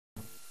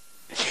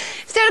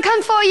Still to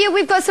come for you,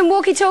 we've got some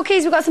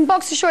walkie-talkies, we've got some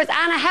boxer shorts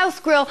and a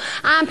health grill.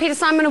 And Peter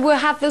Simon will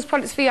have those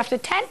products for you after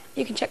 10.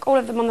 You can check all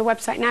of them on the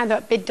website now, they're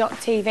at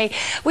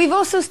bid.tv. We've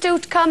also still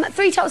to come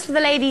 3 tops for the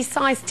ladies,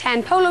 size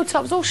 10. Polo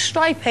tops, all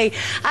stripy.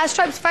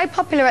 Stripes very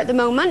popular at the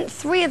moment.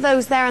 3 of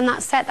those there in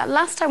that set. That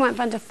last time went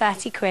for under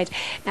 30 quid.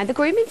 Now the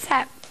grooming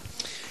set.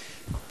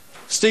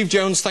 Steve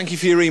Jones, thank you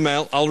for your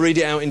email. I'll read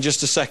it out in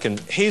just a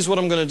second. Here's what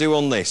I'm going to do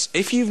on this.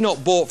 If you've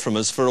not bought from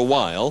us for a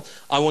while,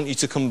 I want you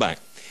to come back.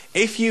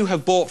 If you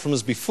have bought from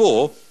us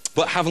before,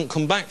 but haven't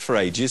come back for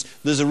ages,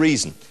 there's a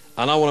reason,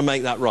 and I want to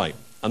make that right.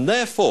 And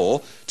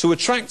therefore, to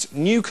attract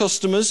new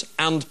customers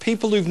and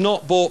people who've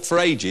not bought for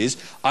ages,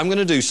 I'm going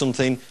to do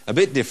something a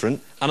bit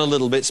different and a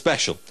little bit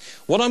special.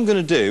 What I'm going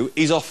to do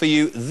is offer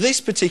you this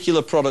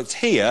particular product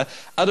here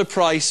at a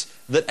price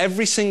that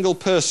every single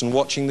person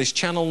watching this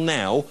channel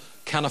now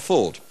can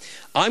afford.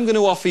 I'm going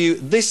to offer you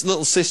this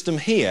little system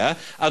here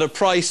at a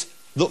price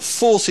that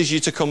forces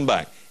you to come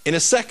back. In a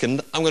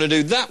second, I'm going to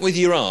do that with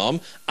your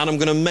arm, and I'm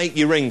going to make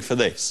you ring for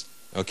this.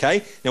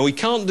 OK? Now, we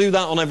can't do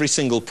that on every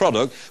single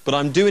product, but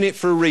I'm doing it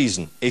for a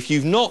reason. If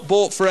you've not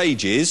bought for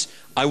ages,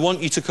 I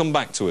want you to come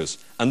back to us.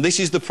 And this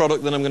is the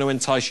product that I'm going to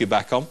entice you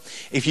back on.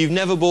 If you've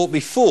never bought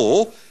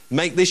before,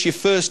 make this your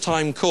first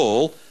time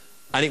call,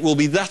 and it will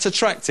be that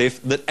attractive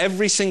that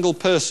every single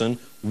person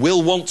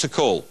will want to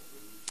call.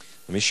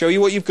 Let me show you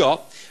what you've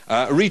got.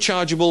 A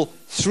rechargeable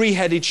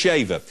 3-headed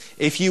shaver.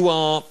 If you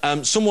are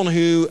someone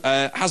who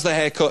has their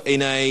hair cut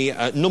in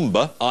a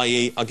number,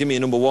 i.e. give me a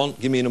number 1,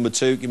 give me a number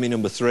 2, give me a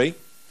number 3,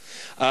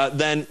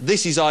 then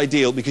this is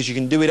ideal because you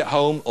can do it at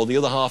home or the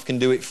other half can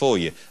do it for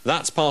you.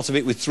 That's part of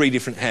it with 3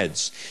 different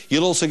heads.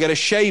 You'll also get a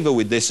shaver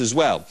with this as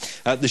well.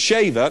 The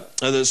shaver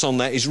that's on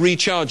there is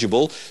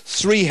rechargeable,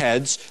 3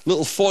 heads,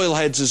 little foil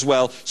heads as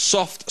well,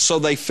 soft so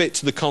they fit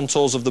to the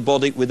contours of the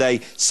body with a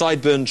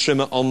sideburn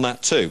trimmer on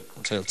that too.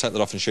 I'll take that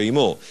off and show you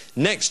more.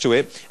 Next to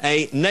it,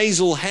 a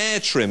nasal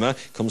hair trimmer,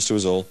 comes to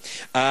us all,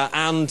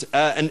 and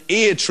an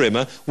ear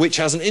trimmer, which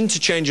has an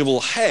interchangeable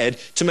head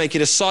to make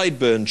it a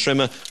sideburn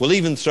trimmer. We'll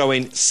even throw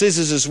in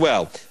scissors as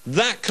well.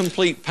 That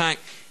complete pack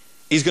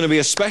is going to be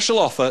a special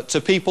offer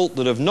to people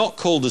that have not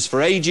called us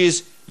for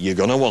ages. You're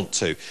going to want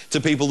to.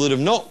 To people that have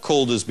not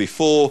called us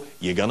before,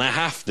 you're going to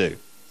have to.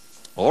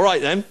 All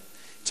right, then.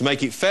 To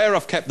make it fair,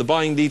 I've kept the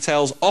buying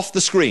details off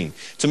the screen.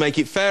 To make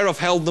it fair, I've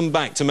held them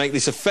back. To make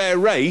this a fair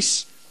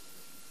race,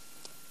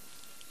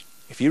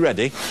 if you're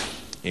ready,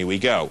 here we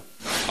go.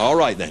 All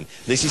right, then.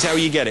 This is how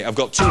you get it. I've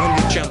got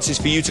 200 chances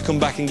for you to come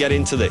back and get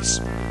into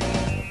this.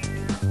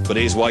 But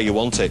here's why you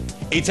want it.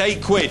 It's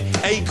 8 quid.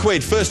 8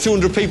 quid. First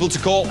 200 people to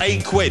call,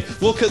 8 quid.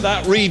 Look at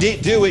that. Read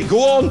it. Do it. Go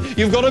on.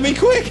 You've got to be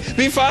quick.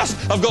 Be fast.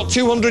 I've got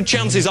 200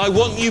 chances. I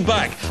want you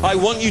back. I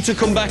want you to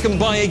come back and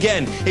buy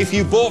again. If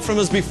you bought from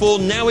us before,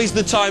 now is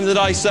the time that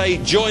I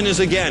say join us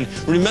again.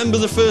 Remember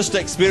the first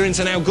experience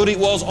and how good it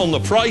was on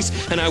the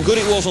price and how good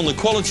it was on the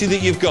quality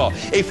that you've got.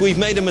 If we've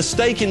made a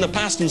mistake in the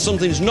past and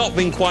something's not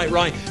been quite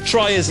right,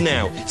 try us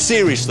now.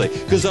 Seriously.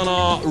 Because on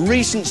our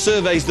recent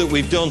surveys that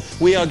we've done,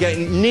 we are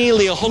getting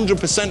nearly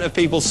 100% of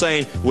people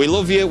saying, we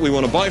love you, we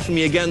want to buy from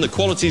you again, the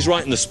quality's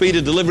right and the speed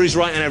of delivery is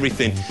right and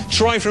everything.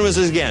 Try from us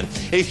again.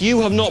 If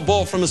you have not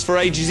bought from us for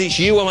ages, it's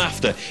you I'm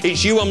after.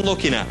 It's you I'm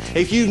looking at.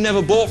 If you've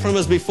never bought from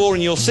us before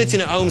and you're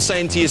sitting at home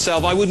saying to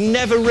yourself, I would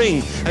never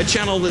ring a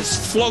channel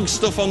that's flogged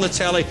stuff on the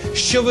telly,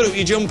 shove it up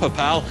your jumper,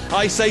 pal.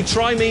 I say,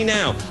 try me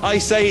now. I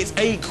say it's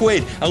 8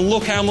 quid and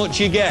look how much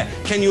you get.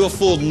 Can you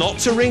afford not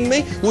to ring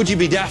me? Would you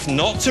be daft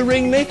not to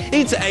ring me?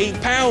 It's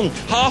 £8.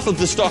 Half of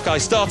the stock I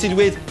started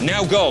with,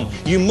 now gone.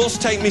 You must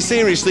take me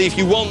seriously. If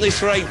you want this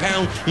for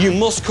 £8, you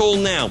must call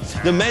now.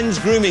 The men's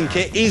grooming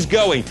kit is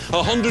going.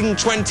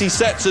 120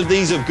 sets of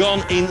these have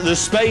gone in the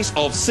space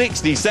of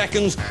 60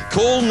 seconds.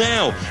 Call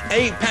now.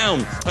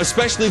 £8,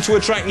 especially to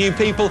attract new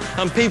people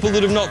and people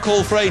that have not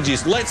called for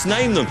ages. Let's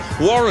name them.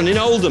 Warren in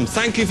Oldham,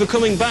 thank you for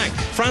coming back.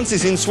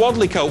 Francis in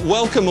Swadleycote,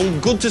 welcome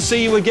and good to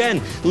see you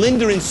again.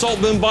 Linda in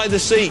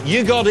Saltburn-by-the-Sea,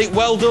 you got it,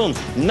 well done.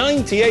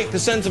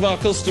 98% of our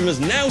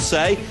customers now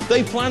say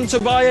they plan to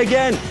buy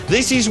again.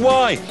 This is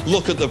why.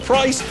 Look at the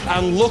price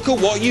and look at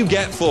what you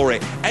get for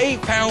it.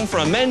 £8 for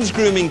a men's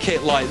grooming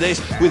kit like this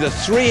with a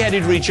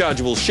 3-headed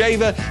rechargeable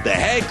shaver, the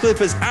hair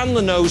clippers and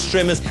the nose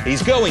trimmers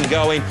is going,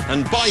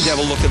 and by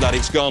devil, look at that,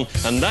 it's gone.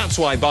 And that's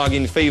why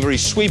bargain fever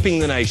is sweeping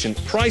the nation.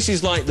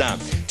 Prices like that.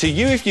 To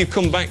you, if you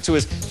come back to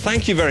us,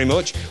 thank you very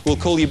much. We'll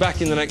call you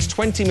back in the next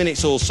 20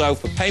 minutes or so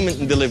for payment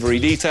and delivery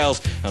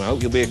details, and I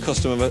hope you'll be a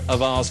customer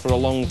of ours for a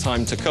long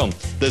time to come.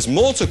 There's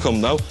more to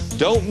come, though.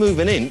 Don't move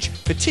an inch,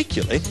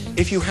 particularly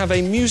if you have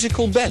a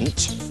musical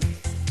bent.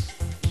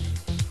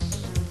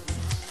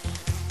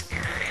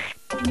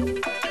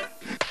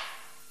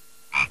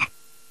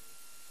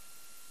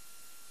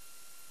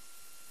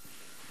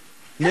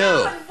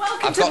 No.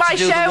 Welcome to my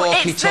show.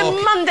 It's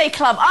the Monday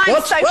Club.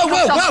 I'm Sophie.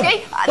 Whoa.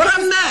 Well,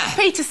 I'm there.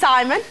 Peter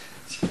Simon.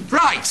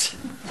 Right.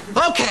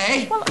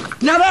 OK. Well,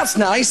 now, that's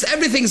nice.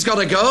 Everything's got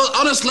to go.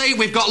 Honestly,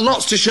 we've got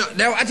lots to show.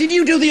 Now, did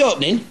you do the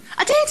opening?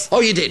 I did.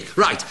 Oh, you did?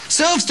 Right.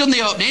 Soph's done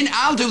the opening.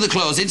 I'll do the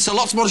closing, so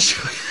lots more to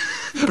show.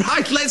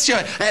 Right, let's show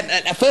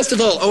it. First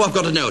of all, I've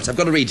got a note. I've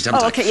got to read it.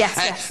 Okay,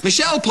 yes.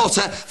 Michelle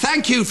Potter,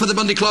 thank you for the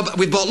Monday Club.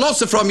 We've bought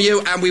lots from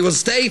you, and we will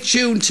stay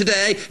tuned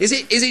today. Is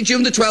it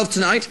June the 12th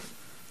tonight?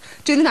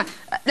 June the 9th.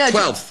 No,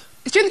 12th.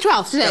 It's June the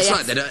 12th today. That's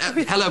yes. right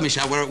then. Hello,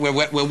 Michelle.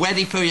 We're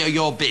ready for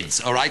your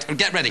bids, all right?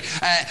 Get ready.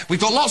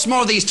 We've got lots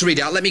more of these to read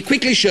out. Let me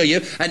quickly show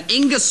you. An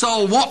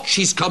Ingersoll watch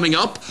is coming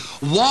up.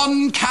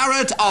 1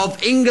 carat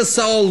of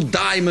Ingersoll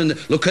diamond.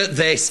 Look at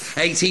this.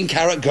 18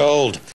 carat gold.